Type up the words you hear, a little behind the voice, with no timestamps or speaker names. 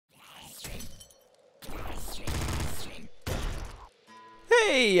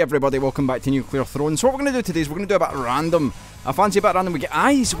Hey everybody, welcome back to Nuclear Throne. So what we're going to do today is we're going to do a bit of random. I fancy a bit random. We get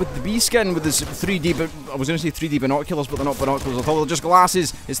eyes with the bee skin with this 3D, but I was going to say 3D binoculars, but they're not binoculars at all. They're just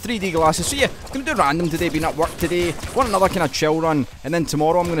glasses. It's 3D glasses. So yeah, I'm going to do random today, being at work today. Want another kind of chill run. And then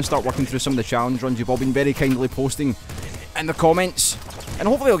tomorrow I'm going to start working through some of the challenge runs you've all been very kindly posting in the comments. And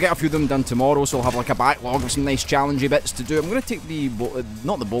hopefully I'll get a few of them done tomorrow, so I'll have like a backlog of some nice challengey bits to do. I'm going to take the,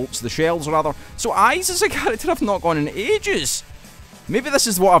 not the bolts, the shells rather. So eyes is a character I've not gone in ages. Maybe this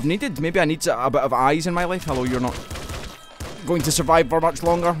is what I've needed. Maybe I need a bit of eyes in my life. Hello, you're not going to survive for much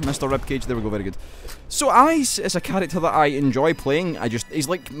longer, Mr. Ribcage. There we go, very good. So Eyes is a character that I enjoy playing. He's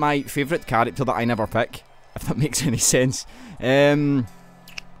like my favourite character that I never pick, if that makes any sense. The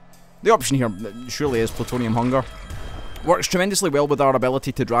option here surely is Plutonium Hunger. Works tremendously well with our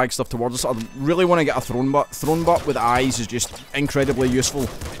ability to drag stuff towards us. I really want to get a Throne Butt. Throne Butt with eyes is just incredibly useful.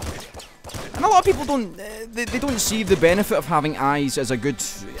 And a lot of people don't, they don't see the benefit of having eyes as a good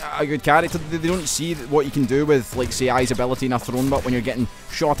character. They don't see what you can do with, like, say, eyes ability in a Throne Butt when you're getting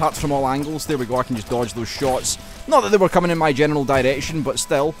shot at from all angles. There we go, I can just dodge those shots. Not that they were coming in my general direction, but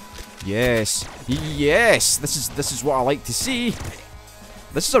still. Yes. Yes! This is what I like to see.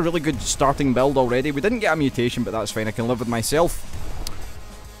 This is a really good starting build already. We didn't get a mutation, but that's fine. I can live with myself.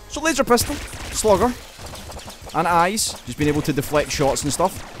 So Laser Pistol, Slugger, and eyes. Just being able to deflect shots and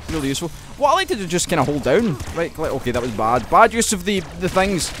stuff. Really useful. What I like to do is just kind of hold down. Right, okay, that was bad. Bad use of the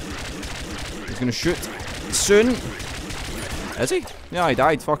things. He's going to shoot soon. Is he? Yeah, he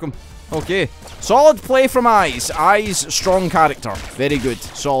died. Fuck him. Okay. Solid play from Eyes. Eyes, strong character. Very good.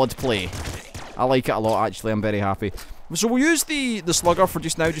 Solid play. I like it a lot, actually. I'm very happy. So we'll use the Slugger for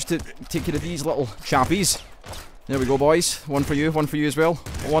just now, just to take care of these little chappies. There we go, boys. One for you as well.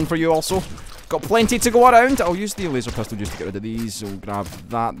 One for you also. Got plenty to go around. I'll use the Laser Pistol just to get rid of these. So we'll grab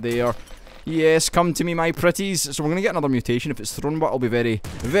that there. Yes, come to me, my pretties. So we're going to get another mutation. If it's Throne Butt, I'll be very,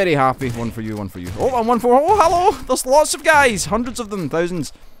 very happy. One for you, one for you. Oh, and one for... Oh, hello! There's lots of guys. Hundreds of them.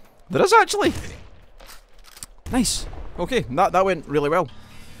 Thousands. There is, actually. Nice. Okay, that went really well.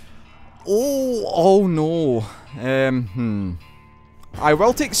 Oh no. I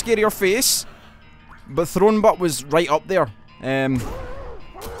will take Scarier Face, but Throne Butt was right up there.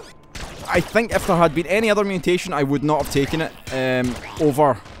 I think if there had been any other mutation, I would not have taken it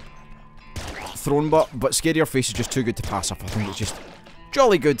over Throne Butt, but Scarier Face is just too good to pass up. I think it's just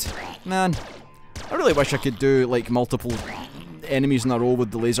jolly good. Man, I really wish I could do like multiple enemies in a row with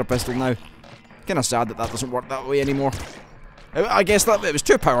the Laser Pistol now. Kinda sad that doesn't work that way anymore. I guess that it was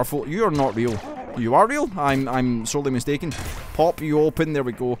too powerful. You are not real. You are real? I'm sorely mistaken. Pop you open, there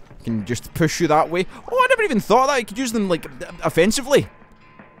we go. I can just push you that way. Oh, I never even thought that. I could use them, like, offensively.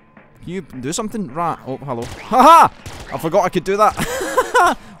 Can you do something? Right. Oh, hello. Haha! I forgot I could do that.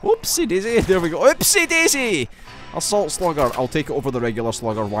 Oopsie daisy. There we go. Oopsie daisy! Assault Slugger. I'll take it over the regular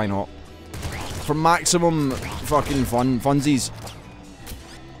Slugger. Why not? For maximum fucking funsies.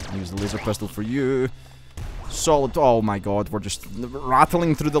 Use the Laser Pistol for you. Solid. Oh my god, we're just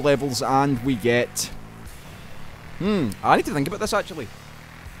rattling through the levels and we get... I need to think about this actually.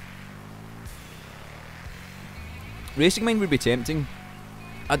 Racing Mine would be tempting.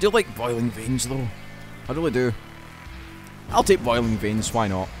 I do like Boiling Veins though. I really do. I'll take Boiling Veins, why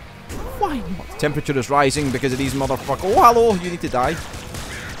not? Why not? Temperature is rising because of these motherfuckers. Oh, hello, you need to die.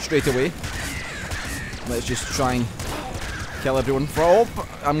 Straight away. Let's just try and kill everyone.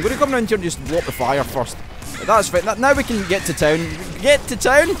 I'm going to come around here and just blow up the fire first. That's fine. Now we can get to town. Get to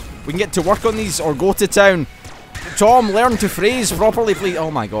town? We can get to work on these or go to town. Tom, learn to phrase properly, please.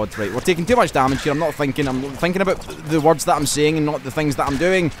 Oh my god, right. We're taking too much damage here. I'm not thinking. I'm thinking about the words that I'm saying and not the things that I'm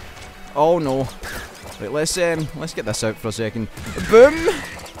doing. Oh no. Right, let's get this out for a second. Boom!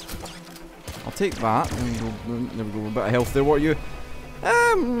 I'll take that. There we go. A bit of health there. What are you?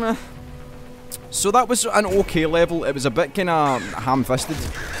 So that was an okay level. It was a bit kind of ham-fisted.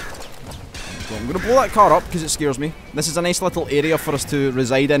 I'm going to blow that car up because it scares me. This is a nice little area for us to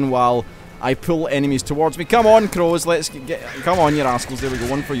reside in while I pull enemies towards me. Come on, crows, let's get... Come on, you rascals. There we go.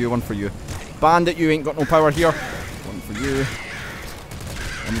 One for you, one for you. Bandit, you ain't got no power here. One for you.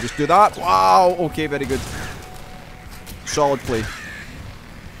 Let me just do that. Wow, okay, very good. Solid play.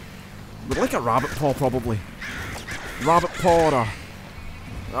 We'd like a rabbit paw, probably. Rabbit paw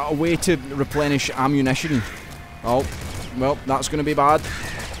or a way to replenish ammunition. Oh, well, that's going to be bad.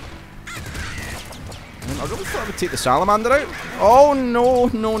 I really thought I would take the salamander out. Oh no,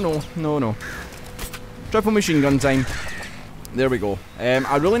 no, no, no, no. Triple machine gun time. There we go.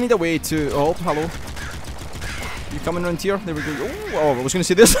 I really need a way to... Oh, hello. You coming around here? There we go. Oh, I was going to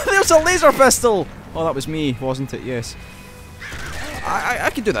say there's a Laser Pistol. Oh, that was me, wasn't it? Yes. I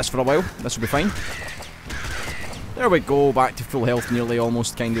could do this for a while. This will be fine. There we go, back to full health nearly,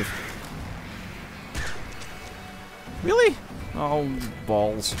 almost, kind of. Really? Oh,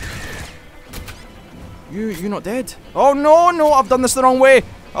 balls. You're not dead? Oh, no, I've done this the wrong way.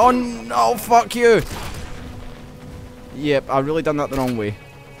 Oh, no, fuck you. Yep, I've really done that the wrong way.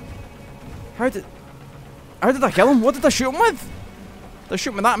 How did I kill him? What did I shoot him with? Did I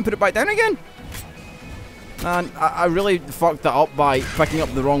shoot him with that and put it back down again? Man, I really fucked that up by picking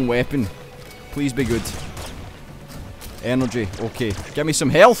up the wrong weapon. Please be good. Energy, okay. Give me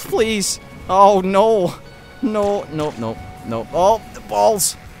some health, please. Oh, no. No. Oh, the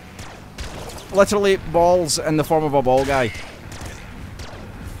balls. Literally balls in the form of a ball guy.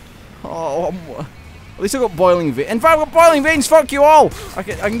 Oh, at least I got boiling veins. In fact, I've got boiling veins, fuck you all. I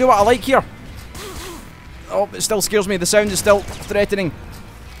can do what I like here. Oh, it still scares me. The sound is still threatening.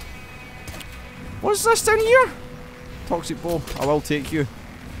 What's this down here? Toxic bow. I will take you.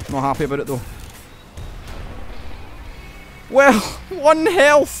 Not happy about it though. Well, 1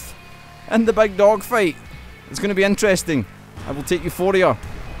 health in the big dog fight. It's going to be interesting. I will take euphoria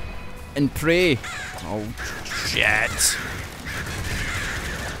and pray. Oh, shit.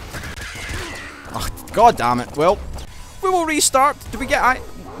 Oh, god damn it. Well, we will restart. Do we get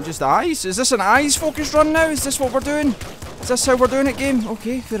just eyes? Is this an eyes focused run now? Is this what we're doing? Is this how we're doing it, game?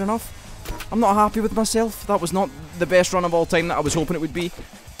 Okay, fair enough. I'm not happy with myself. That was not the best run of all time that I was hoping it would be.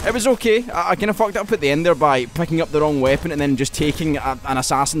 It was okay. I kind of fucked up at the end there by picking up the wrong weapon and then just taking an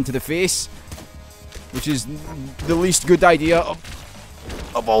assassin to the face. Which is the least good idea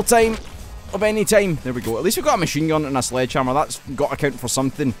of all time. Of any time. There we go. At least we've got a machine gun and a sledgehammer. That's got to count for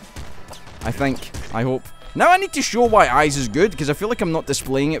something. I think. I hope. Now I need to show why eyes is good, because I feel like I'm not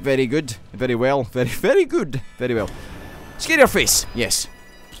displaying it very good. Very well. Very good. Very well. Scarier face. Yes.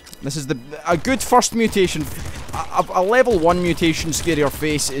 This is a good first mutation. A level 1 mutation scarier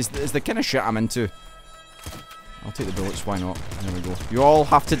face is the kind of shit I'm into. I'll take the bullets, why not? There we go. You all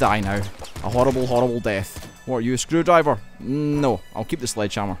have to die now. A horrible, horrible death. What are you, a screwdriver? No, I'll keep the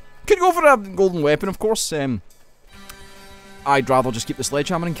sledgehammer. Could go for a golden weapon, of course. I'd rather just keep the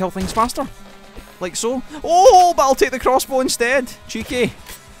sledgehammer and kill things faster. Like so. Oh, but I'll take the crossbow instead. Cheeky.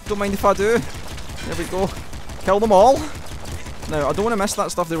 Don't mind if I do. There we go. Kill them all. Now, I don't want to miss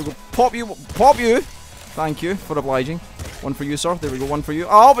that stuff. There we go. Pop you. Pop you. Thank you for obliging. One for you, sir. There we go. One for you.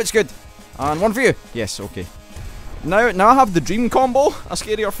 Oh, but it's good. And one for you. Yes, okay. Now I have the dream combo. A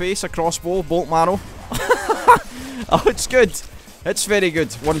scarier face, a crossbow, bolt marrow. Oh, it's good. It's very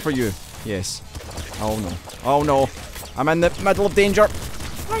good. One for you. Yes. Oh, no. Oh, no. I'm in the middle of danger.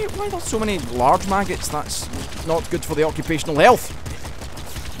 Why are there so many large maggots? That's not good for the occupational health.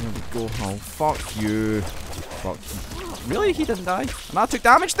 There we go. Oh, fuck you. Fuck you. Really? He didn't die? And I took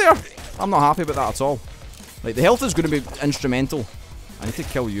damage there? I'm not happy about that at all. Like, the health is going to be instrumental. I need to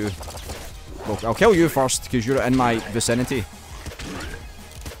kill you. Well, I'll kill you first, because you're in my vicinity.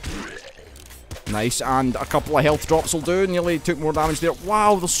 Nice, and a couple of health drops will do. Nearly took more damage there.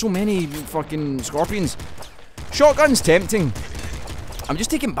 Wow, there's so many fucking scorpions. Shotgun's tempting. I'm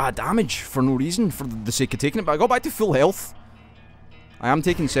just taking bad damage for no reason, for the sake of taking it, but I got back to full health. I am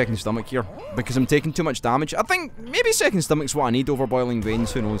taking second stomach here, because I'm taking too much damage. I think maybe second stomach's what I need over boiling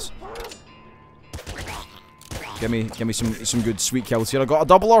veins, who knows. Give me some good sweet kills here. I got a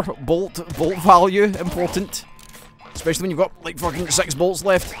doubler, bolt value, important. Especially when you've got like fucking 6 bolts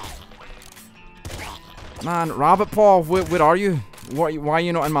left. Man, Rabbit Paw, where are you? Why are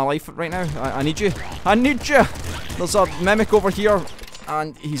you not in my life right now? I need you. I need you! There's a mimic over here,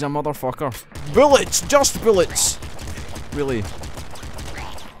 and he's a motherfucker. Bullets! Just bullets! Really.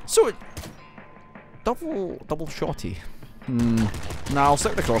 So, double shotty. Nah, I'll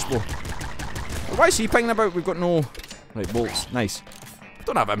stick with the crossbow. Why is he pinging about? We've got no... Right, bolts. Nice.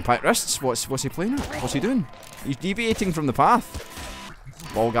 Don't have impact wrists. What's he playing at? What's he doing? He's deviating from the path.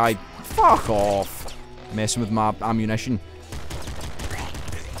 Ball guy. Fuck off. Messing with my ammunition.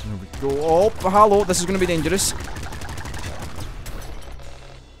 There we go. Oh, hello. This is going to be dangerous.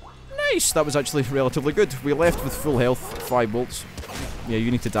 Nice. That was actually relatively good. We left with full health. 5 bolts. Yeah, you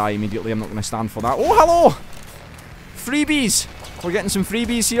need to die immediately. I'm not going to stand for that. Oh, hello! Freebies! We're getting some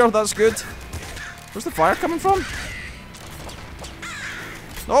freebies here. That's good. Where's the fire coming from?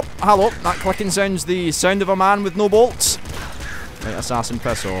 Oh, hello. That clicking sound's the sound of a man with no bolts. Right, assassin,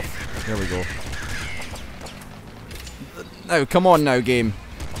 piss off. There we go. Now, come on now, game.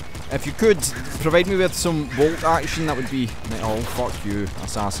 If you could provide me with some bolt action, that would be... Oh, fuck you,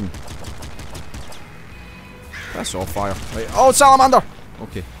 assassin. Piss off, fire. Right. Oh, salamander!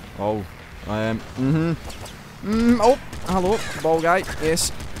 Okay. Oh. Oh, hello, ball guy.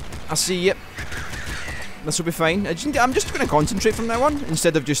 Yes. I see you. This will be fine. I'm just going to concentrate from now on,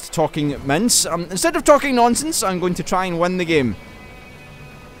 instead of just talking mince. Instead of talking nonsense, I'm going to try and win the game.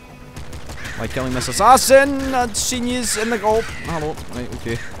 By killing this assassin. I'd seen yous in the... Oh, hello. Right,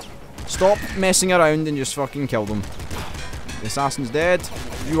 okay. Stop messing around and just fucking kill them. The assassin's dead.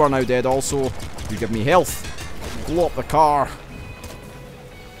 You are now dead also. You give me health. Blow up the car.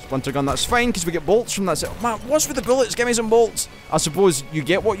 Splinter gun, that's fine, because we get bolts from that. Man, what's with the bullets? Give me some bolts. I suppose you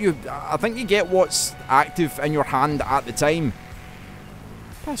get what you... I think you get what's active in your hand at the time.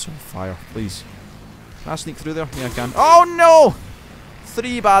 Pass on fire, please. Can I sneak through there? Yeah, I can. Oh, no!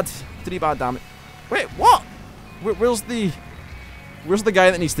 3 bad damage. Wait, what? Where's the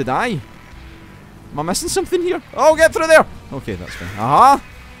guy that needs to die? Am I missing something here? Oh, get through there! Okay, that's fine. Aha!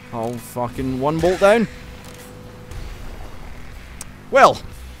 Oh, fucking 1 bolt down. Well...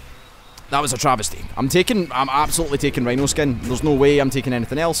 that was a travesty. I'm absolutely taking rhino skin. There's no way I'm taking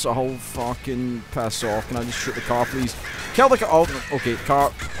anything else. Oh, fucking piss off. Can I just shoot the car, please? Kill the car. Oh, okay,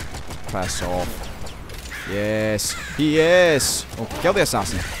 car. Piss off. Yes. Yes. Okay, kill the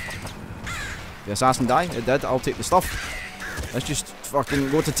assassin. The assassin die? It did. I'll take the stuff. Let's just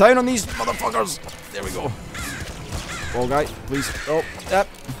fucking go to town on these motherfuckers. There we go. Ball guy, please. Oh, yep.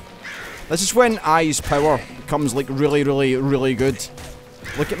 This is when I's power becomes like really, really, really good.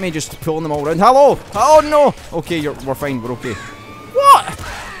 Look at me just pulling them all around. Hello! Oh no! Okay, we're fine, we're okay. What?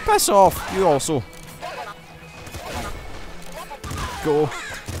 Piss off, you also. Go.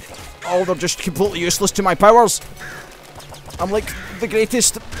 Oh, they're just completely useless to my powers. I'm like the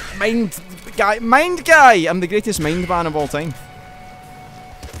greatest mind guy. I'm the greatest mind man of all time.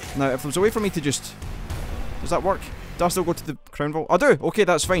 Now, if it was a way for me to just... does that work? Do I still go to the crown vault? I do! Okay,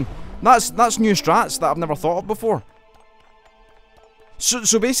 that's fine. That's new strats that I've never thought of before.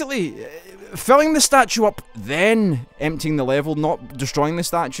 So basically, filling the statue up, then emptying the level, not destroying the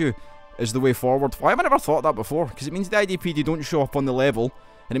statue, is the way forward. Why have I never thought that before? Because it means the IDPD don't show up on the level,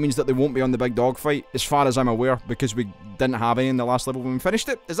 and it means that they won't be on the big dog fight, as far as I'm aware, because we didn't have any in the last level when we finished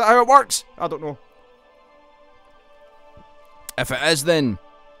it. Is that how it works? I don't know. If it is, then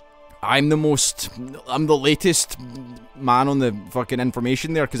I'm the latest man on the fucking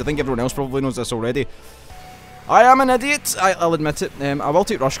information there, because I think everyone else probably knows this already. I am an idiot, I'll admit it. I will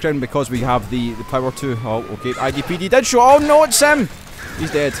take Rush Crown because we have the power to... oh, okay, IDPD did show... oh no, it's him!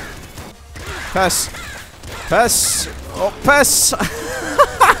 He's dead. Piss. Piss. Oh, piss!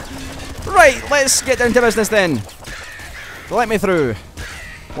 Right, let's get down to business then. Let me through.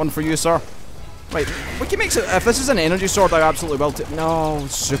 One for you, sir. Right, we can make it... if this is an energy sword, I absolutely will take... no,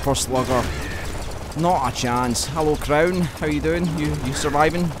 super slugger. Not a chance. Hello, Crown. How you doing? You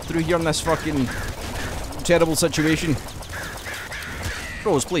surviving through here in this fucking... terrible situation.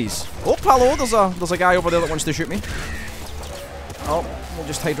 Rose, please. Oh, hello, there's a guy over there that wants to shoot me. Oh, we'll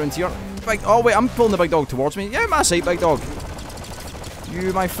just hide around here. Oh wait, I'm pulling the big dog towards me. Yeah, my sight, big dog.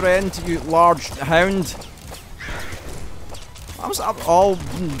 You, my friend, you large hound. I was all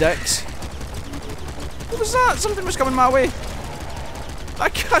dicks. What was that? Something was coming my way. I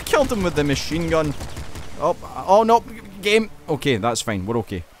killed him with the machine gun. Oh no, game. Okay, that's fine. We're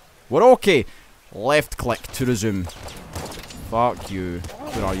okay. We're okay. Left click to resume. Fuck you.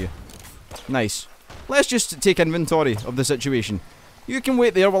 Where are you? Nice. Let's just take inventory of the situation. You can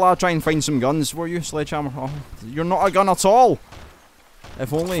wait there while I try and find some guns. Were you, Sledgehammer? Oh, you're not a gun at all.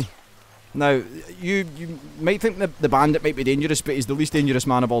 If only. Now, you might think the bandit might be dangerous, but he's the least dangerous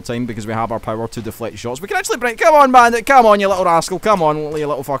man of all time because we have our power to deflect shots. We can actually bring... come on, bandit! Come on, you little rascal! Come on, you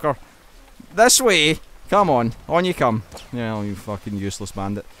little fucker! This way! Come on. On you come. Yeah, you fucking useless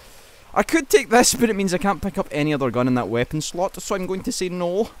bandit. I could take this, but it means I can't pick up any other gun in that weapon slot, so I'm going to say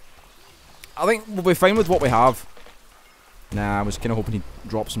no. I think we'll be fine with what we have. Nah, I was kind of hoping he'd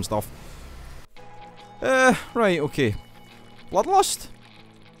drop some stuff. Right, okay. Bloodlust?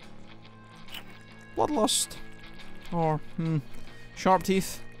 Bloodlust. Or, sharp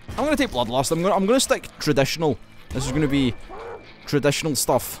teeth. I'm going to take bloodlust. I'm going to stick traditional. This is going to be traditional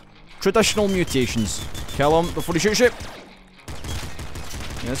stuff. Traditional mutations. Kill him before he shoots you.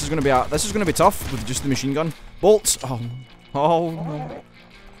 Yeah, this is gonna be tough with just the machine gun. Bolts. Oh no.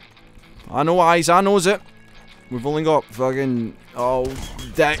 I know eyes. I knows it. We've only got fucking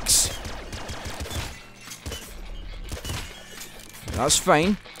dicks. That's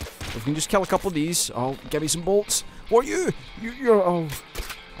fine. If we can just kill a couple of these, give me some bolts. What are you're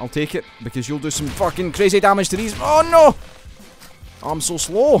I'll take it because you'll do some fucking crazy damage to these. Oh no! I'm so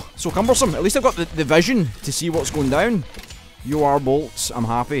slow, so cumbersome. At least I've got the vision to see what's going down. You are bolts. I'm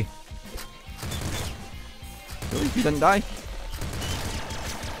happy. Really? You didn't die?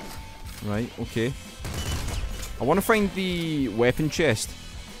 Right, okay. I want to find the weapon chest.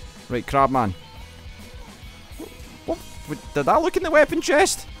 Right, Crabman. Did I look in the weapon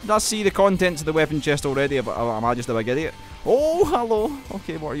chest? Did I see the contents of the weapon chest already? Am I just a big idiot? Oh, hello.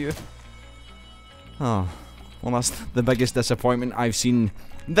 Okay, what are you? Oh, well, that's the biggest disappointment I've seen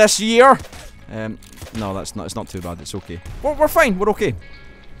this year. No, that's not. It's not too bad. It's okay. We're fine. We're okay.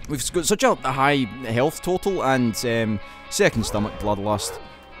 We've got such a high health total and second stomach, bloodlust,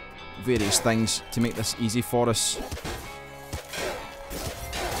 various things to make this easy for us.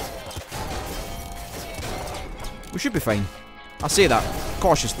 We should be fine. I say that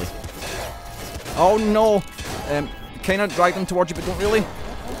cautiously. Oh no! Kind of drag them towards you, but don't really.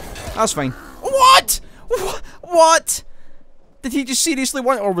 That's fine. What? What? Did he just seriously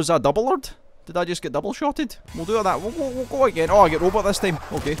want, or was that double-ord? Did I just get double-shotted? We'll do that. We'll go again. Oh, I get robot this time.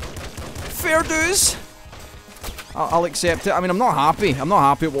 Okay. Fair dues. I'll accept it. I mean, I'm not happy. I'm not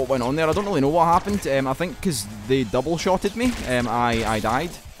happy with what went on there. I don't really know what happened. I think because they double-shotted me, I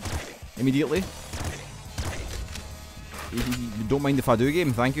died immediately. You don't mind if I do,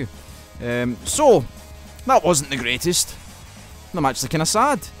 game? Thank you. So, that wasn't the greatest. I'm actually kind of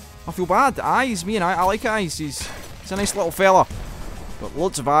sad. I feel bad. Eyes, me and I like eyes. He's a nice little fella. Got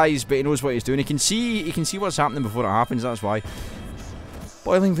lots of eyes, but he knows what he's doing. He can see what's happening before it happens. That's why.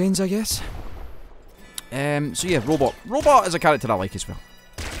 Boiling veins, I guess. So yeah, robot. Robot is a character I like as well.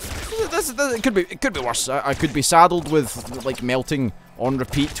 It could be worse. I could be saddled with like melting on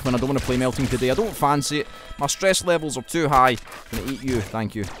repeat when I don't want to play melting today. I don't fancy it. My stress levels are too high. I'm gonna eat you.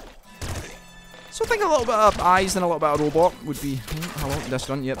 Thank you. So I think a little bit of eyes and a little bit of robot would be... Hello, this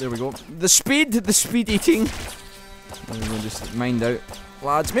one. Yep, there we go. The speed eating. I'm going to just mind out.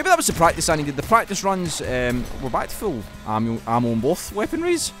 Lads, maybe that was the practice I needed. The practice runs, we're back to full ammo on both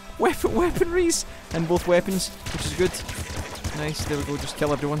weaponries. Weaponries and both weapons, which is good. Nice, there we go. Just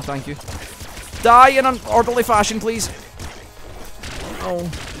kill everyone, thank you. Die in an orderly fashion, please. Oh.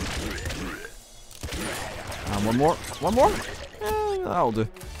 And one more. One more? That'll do.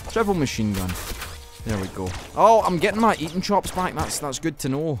 Triple machine gun. There we go. Oh, I'm getting my eating chops back. That's good to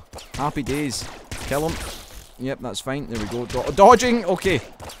know. Happy days. Kill him. Yep, that's fine. There we go. Dodging. Okay.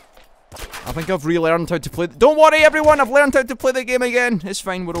 I think I've relearned how to play. Don't worry, everyone. I've learned how to play the game again. It's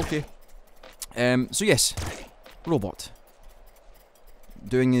fine. We're okay. So yes, robot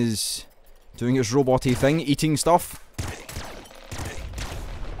doing his robot-y thing, eating stuff.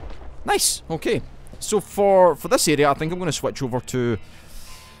 Nice. Okay. So for this area, I think I'm going to switch over to.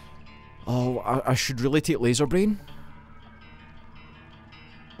 Oh, I should really take laser brain.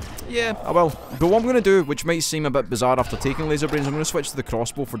 Yeah, I will. But what I'm going to do, which might seem a bit bizarre after taking laser brains, I'm going to switch to the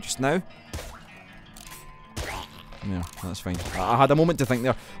crossbow for just now. Yeah, that's fine. I had a moment to think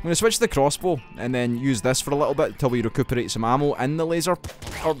there. I'm going to switch to the crossbow and then use this for a little bit until we recuperate some ammo in the laser.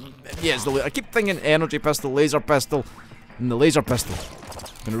 Or, yeah, it's the I keep thinking energy pistol, laser pistol, and the laser pistol.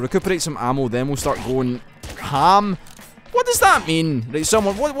 I'm going to recuperate some ammo, then we'll start going ham. What does that mean? Right,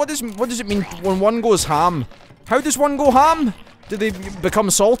 someone, what does it mean when one goes ham? How does one go ham? Do they become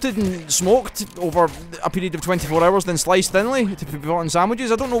salted and smoked over a period of 24 hours, then sliced thinly to be put on sandwiches?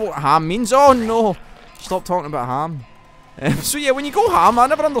 I don't know what ham means. Oh no! Stop talking about ham. So yeah, when you go ham, I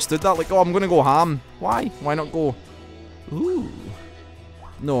never understood that. Like, oh, I'm gonna go ham. Why? Why not go? Ooh.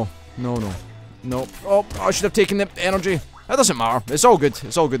 No. No, no. No. Oh, I should have taken the energy. It doesn't matter. It's all good.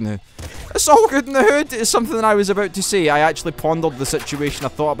 It's all good in the hood. It's all good in the hood. It's something that I was about to say. I actually pondered the situation. I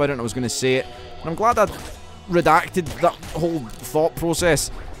thought about it and I was going to say it. And I'm glad I redacted that whole thought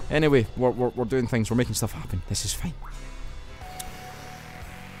process. Anyway, we're doing things. We're making stuff happen. This is fine.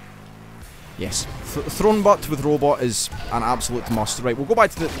 Yes. Thrown butt with robot is an absolute must. Right, we'll go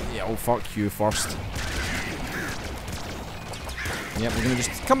back to the... Yeah, oh, fuck you first. Yep, we're going to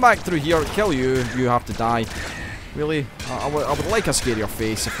just come back through here, kill you. You have to die. Really? I would like a scarier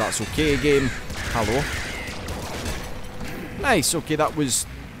face if that's okay, game. Hello. Nice, okay, that was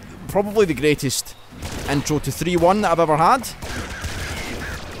probably the greatest intro to 3-1 that I've ever had.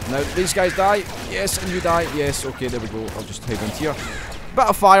 Now, these guys die. Yes, and you die. Yes, okay, there we go. I'll just hide into here. Bit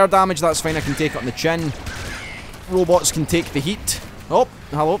of fire damage, that's fine. I can take it on the chin. Robots can take the heat. Oh,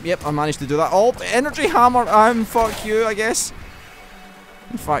 hello. Yep, I managed to do that. Oh, energy hammer. Fuck you, I guess.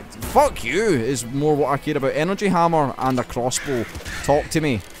 In fact, fuck you is more what I care about. Energy hammer and a crossbow. Talk to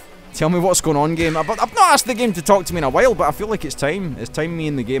me. Tell me what's going on, game. I've not asked the game to talk to me in a while, but I feel like it's time. It's time me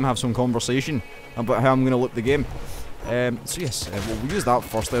and the game have some conversation about how I'm going to look the game. So yes, we'll use that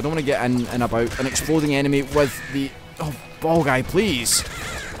firstly. I don't want to get in and about an exploding enemy with the... Oh, ball guy, please.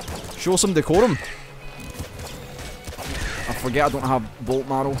 Show some decorum. I forget I don't have bolt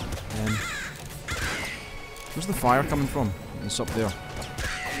marrow. Where's the fire coming from? It's up there.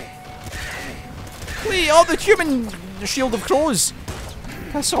 Please, oh, the human shield of crows.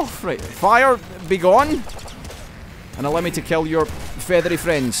 Piss off, right. Fire, be gone. and allow me to kill your feathery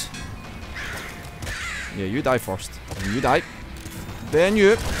friends. Yeah, you die first. And you die. Then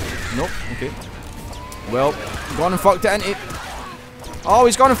you. Nope, okay. Well, gone and fucked it into. Oh,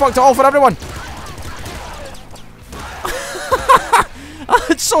 he's gone and fucked it all for everyone.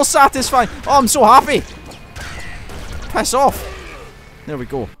 It's so satisfying. Oh, I'm so happy. Piss off. There we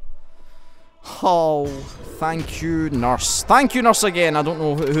go. Oh, thank you, nurse. Thank you, nurse, again. I don't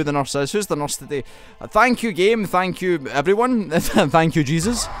know who the nurse is. Who's the nurse today? Thank you, game. Thank you, everyone. Thank you,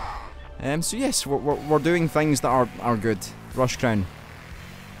 Jesus. So yes, we're doing things that are good. Rush crown.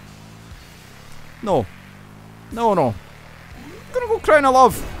 No. No, no. I'm gonna go crown of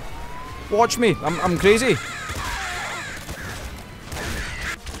love. Watch me. I'm crazy.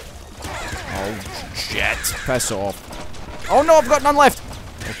 Oh, shit. Piss off. Oh no, I've got none left.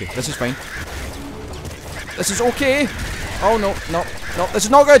 Okay, this is fine. This is okay. Oh no, no, no. This is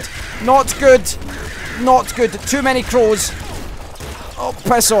not good. Not good. Not good. Too many crows. Oh,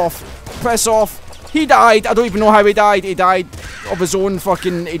 piss off. Piss off. He died. I don't even know how he died. He died of his own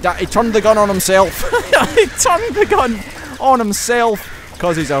fucking... He turned the gun on himself. He turned the gun on himself.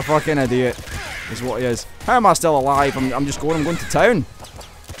 Because he's a fucking idiot. Is what he is. How am I still alive? I'm just going. I'm going to town.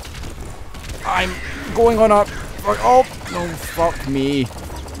 I'm going on a... Oh, no, fuck me.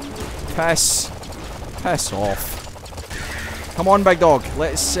 Piss off. Come on, big dog.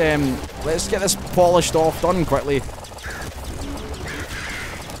 Let's get this polished off, done quickly.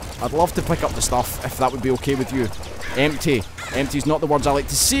 I'd love to pick up the stuff, if that would be okay with you. Empty. Empty's not the words I like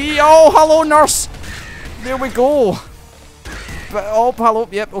to see. Oh, hello, nurse. There we go. But, oh, hello.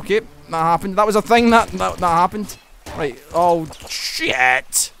 Yep, okay. That happened. That was a thing that happened. Right. Oh,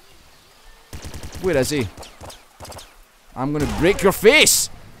 shit. Where is he? I'm gonna break your face.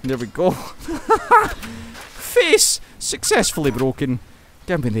 There we go. Face successfully broken.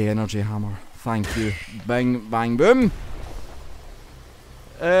 Give me the energy hammer. Thank you. Bang, bang, boom.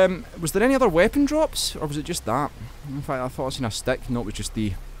 Was there any other weapon drops? Or was it just that? In fact, I thought I seen a stick. No, it was just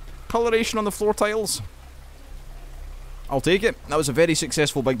the coloration on the floor tiles. I'll take it. That was a very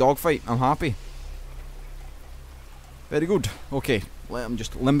successful big dog fight. I'm happy. Very good. Okay. I'm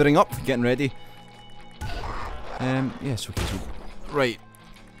just limbering up, getting ready. Yes, okay, so... Right.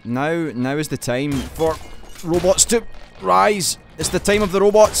 Now is the time for robots to rise. It's the time of the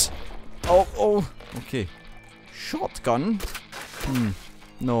robots. Oh, okay. Shotgun?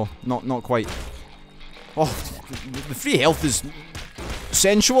 No, not quite. Oh, the free health is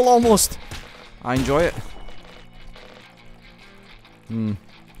sensual almost. I enjoy it.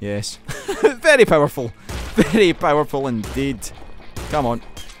 Yes. Very powerful. Very powerful indeed. Come on.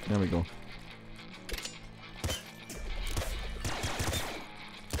 There we go.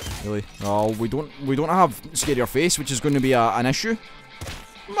 Really? Oh, we don't have scarier face, which is going to be an issue.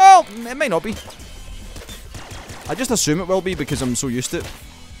 Well, it might not be. I just assume it will be because I'm so used to it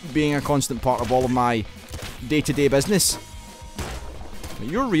being a constant part of all of my day-to-day business.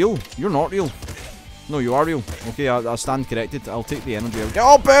 You're real. You're not real. No, you are real. Okay, I'll stand corrected. I'll take the energy.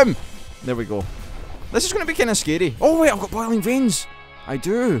 Oh, boom! There we go. This is going to be kind of scary. Oh, wait, I've got boiling veins. I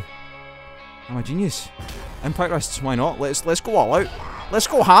do. I'm a genius. Impact wrists, why not? Let's go all out. Let's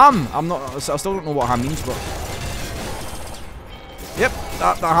go ham. I still don't know what ham means, but... Yep,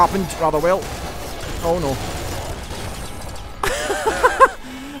 that happened rather well. Oh, no.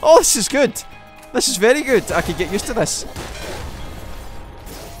 Oh, this is good. This is very good. I could get used to this.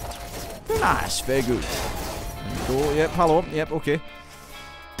 Very nice. Very good. There we go. Yep, hello. Yep, okay.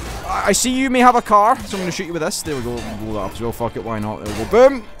 I see you may have a car, so I'm going to shoot you with this. There we go. We'll blow that up as well. Fuck it, why not? There we go.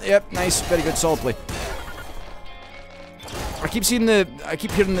 Boom. Yep, nice. Very good. Solid play. I keep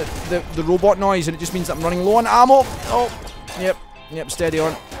hearing the robot noise, and it just means that I'm running low on ammo. Oh, yep, steady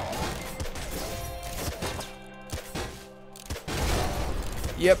on.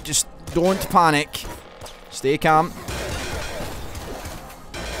 Yep, just don't panic. Stay calm.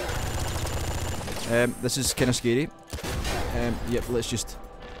 This is kind of scary. Yep, let's just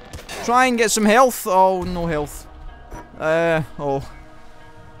try and get some health. Oh, no health.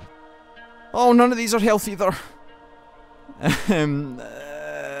 Oh, none of these are health either.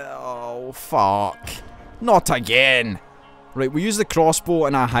 Oh, fuck. Not again. Right, we use the crossbow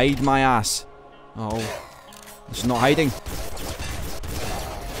and I hide my ass. Oh, this is not hiding.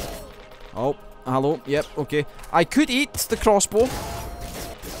 Oh, hello. Yep, okay. I could eat the crossbow,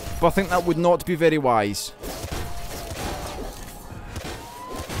 but I think that would not be very wise.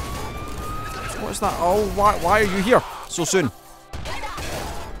 What's that? Oh, why are you here so soon?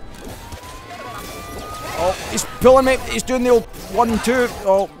 Oh, he's pulling me. He's doing the old 1, 2.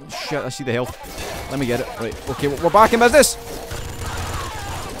 Oh, shit, I see the health. Let me get it. Right, okay, we're back in business.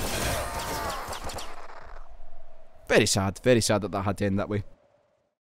 Very sad that that had to end that way.